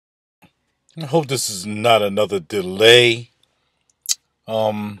I hope this is not another delay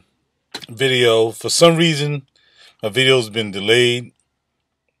video. For some reason, my video's been delayed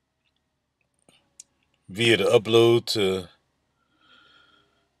via the upload to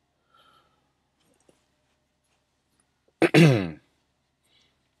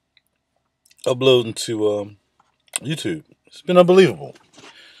uploading to YouTube. It's been unbelievable.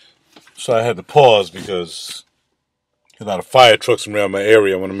 So I had to pause because there's a lot of fire trucks around my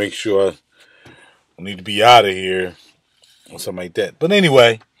area. I want to make sure I need to be out of here or something like that. But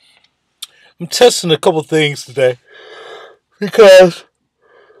anyway, I'm testing a couple things today because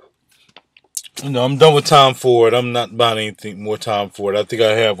I'm done with Tom Ford. I'm not buying anything more Tom Ford. I think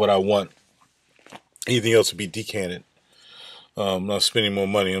I have what I want. Anything else would be decanted. I'm not spending more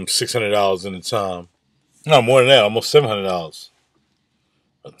money. I'm $600 in the time. No, more than that. Almost $700.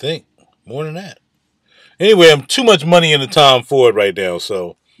 I think more than that. Anyway, I'm too much money in the Tom Ford right now.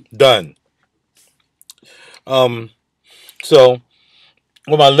 So done. So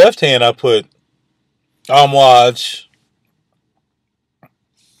with my left hand, I put Amouage,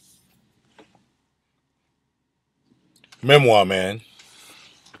 Memoir, man.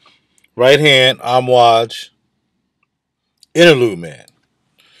 Right hand, Amouage, Interlude Man.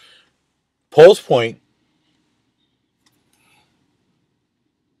 Pulse point.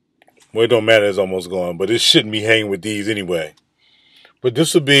 Well, it don't matter. It's almost gone, but it shouldn't be hanging with these anyway. But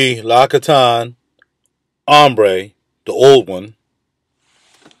this would be La Catan, Ombre, the old one.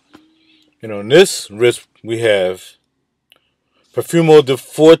 In this wrist we have Perfumo de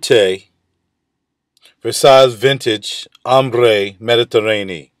Forte, Versailles Vintage, Ombre,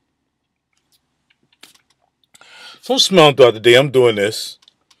 Mediterranean. So I'm smelling throughout the day. I'm doing this.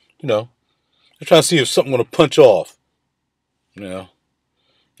 I'm trying to see if something going to punch off. And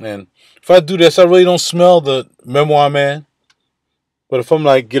if I do this, I really don't smell the Memoir, man. But if I'm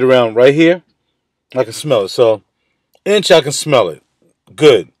like, get around right here, I can smell it. So, inch, I can smell it.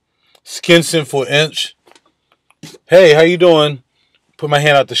 Good. Skin scent for an inch. Hey, how you doing? Put my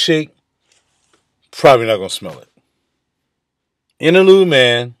hand out to shake. Probably not going to smell it. Interlude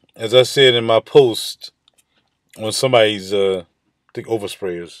Man, as I said in my post on somebody's, I think,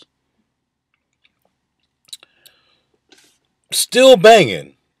 oversprayers. Still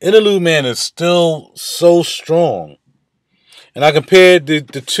banging. Interlude Man is still so strong. And I compared the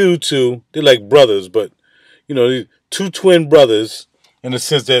two to, they're like brothers, but, they're two twin brothers in the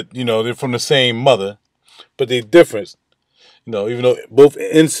sense that, they're from the same mother, but they're different, even though both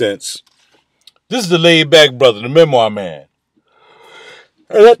incense. This is the laid back brother, the Memoir Man.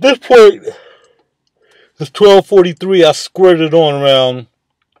 And at this point, it's 12:43, I squirted on around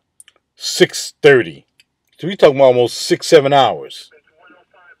 6:30. So we're talking about almost 6-7 hours.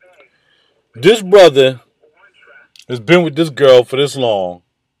 This brother has been with this girl for this long,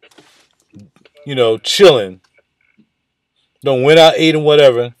 chilling. Done went out, ate and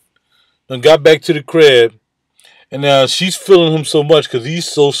whatever. Done got back to the crib. And now she's feeling him so much because he's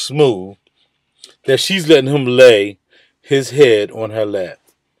so smooth that she's letting him lay his head on her lap.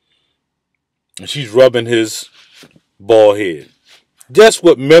 And she's rubbing his bald head. That's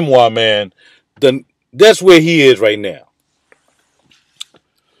what Memoir Man done. That's where he is right now.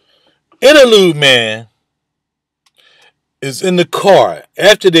 Interlude Man is in the car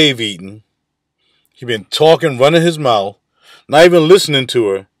after they've eaten. He been talking, running his mouth, not even listening to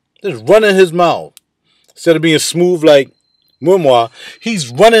her, just running his mouth. Instead of being smooth like Memoir, he's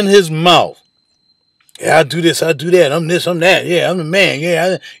running his mouth. Yeah, I do this, I do that, I'm this, I'm that, yeah, I'm the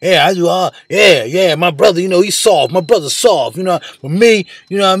man, I do all, yeah, my brother, he's soft, my brother's soft, but me,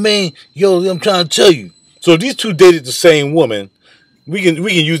 what I mean, I'm trying to tell you. So if these two dated the same woman, we can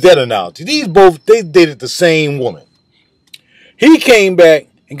use that analogy. They dated the same woman. He came back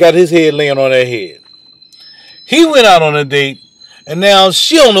and got his head laying on her head. He went out on a date, and now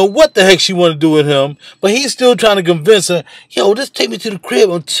she don't know what the heck she want to do with him, but he's still trying to convince her, yo, just take me to the crib.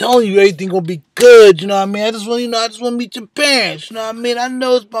 I'm telling you, everything gonna be good. You know what I mean? I just want to meet your parents. You know what I mean? I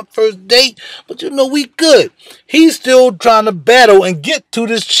know it's my first date, but we good. He's still trying to battle and get to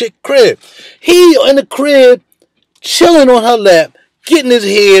this chick crib. He in the crib, chilling on her lap, getting his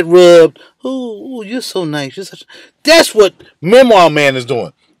head rubbed. Ooh, you're so nice. That's what Memoir Man is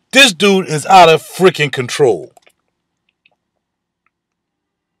doing. This dude is out of freaking control.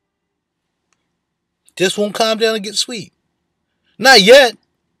 Just won't calm down and get sweet. Not yet.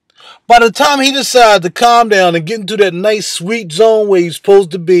 By the time he decides to calm down and get into that nice sweet zone where he's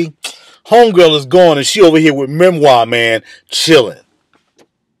supposed to be, homegirl is gone and she over here with Memoir Man chilling.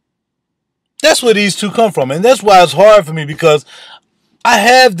 That's where these two come from. And that's why it's hard for me, because I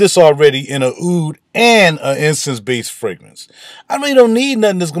have this already in a oud and an incense-based fragrance. I really don't need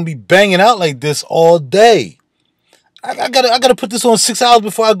nothing that's gonna be banging out like this all day. I gotta put this on 6 hours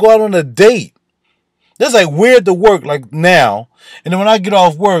before I go out on a date. That's like weird to work like now, and then when I get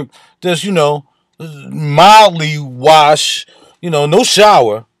off work, just mildly wash, no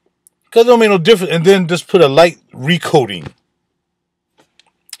shower, cause it don't make no difference, and then just put a light recoating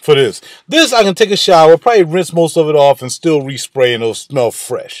for this. This I can take a shower, probably rinse most of it off, and still respray, and it'll smell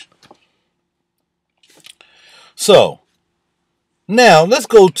fresh. So now let's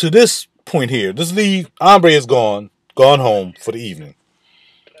go to this point here. This ombre is gone home for the evening.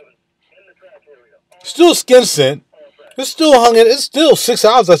 Still skin scent. It's still hanging. It's still 6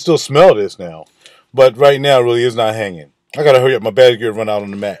 hours. I still smell this now, but right now it really is not hanging. I gotta hurry up. My battery gear run out on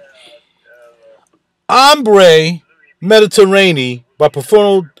the Mac. Ombre Mediterranean by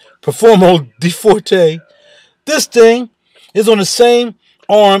Performo di Forte. This thing is on the same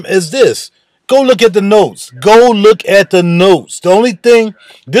arm as this. Go look at the notes. Go look at the notes. The only thing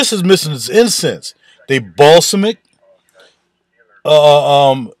this is missing is incense. They balsamic,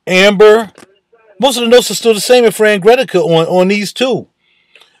 amber. Most of the notes are still the same in Frangretica on these two.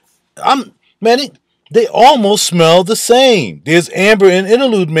 They almost smell the same. There's amber in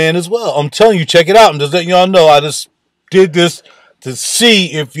Interlude Man as well. I'm telling you, check it out. I'm just letting y'all know. I just did this to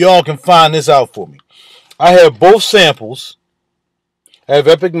see if y'all can find this out for me. I have both samples. I have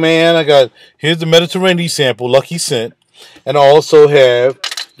Epic Man. Here's the Mediterranean sample, Lucky Scent. And I also have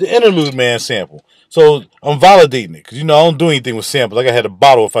the Interlude Man sample. So I'm validating it because, I don't do anything with samples. Like I had a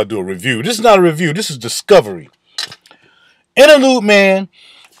bottle if I do a review. This is not a review. This is discovery. Interlude Man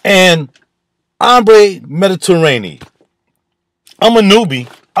and Ombre Mediterranean. I'm a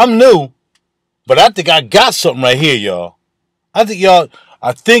newbie. I'm new. But I think I got something right here, y'all. I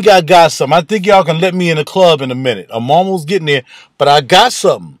think I got something. I think y'all can let me in the club in a minute. I'm almost getting there. But I got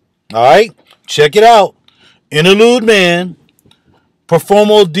something. All right? Check it out. Interlude Man.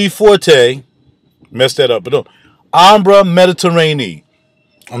 Performo di Forte. Messed that up, but no. Ombre Mediterranean.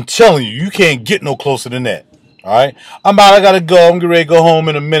 I'm telling you, you can't get no closer than that. All right, I'm out. I gotta go. I'm getting ready to go home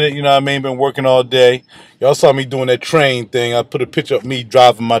in a minute. You know what I mean? Been working all day. Y'all saw me doing that train thing. I put a picture of me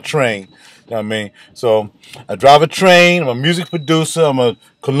driving my train. You know what I mean? So I drive a train. I'm a music producer. I'm a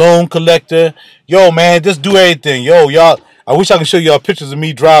cologne collector. Yo, man, just do everything. Yo, y'all. I wish I could show y'all pictures of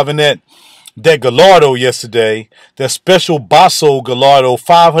me driving that Gallardo yesterday, that special Basso Gallardo,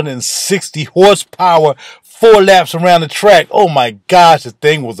 560 horsepower, 4 laps around the track. Oh my gosh, the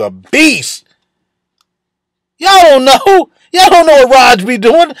thing was a beast. Y'all don't know. Y'all don't know what RaJuR be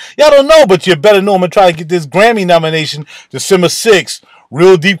doing. Y'all don't know, but you better know I'm going to try to get this Grammy nomination December 6th.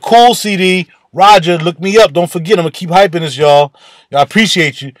 Real Deep Cool CD. RaJuR, look me up. Don't forget, I'm going to keep hyping this, y'all. I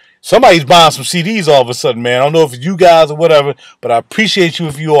appreciate you. Somebody's buying some CDs all of a sudden, man. I don't know if it's you guys or whatever, but I appreciate you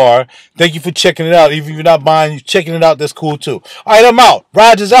if you are. Thank you for checking it out. Even if you're not buying, you're checking it out, that's cool too. All right, I'm out.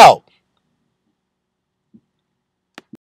 RaJuR's out.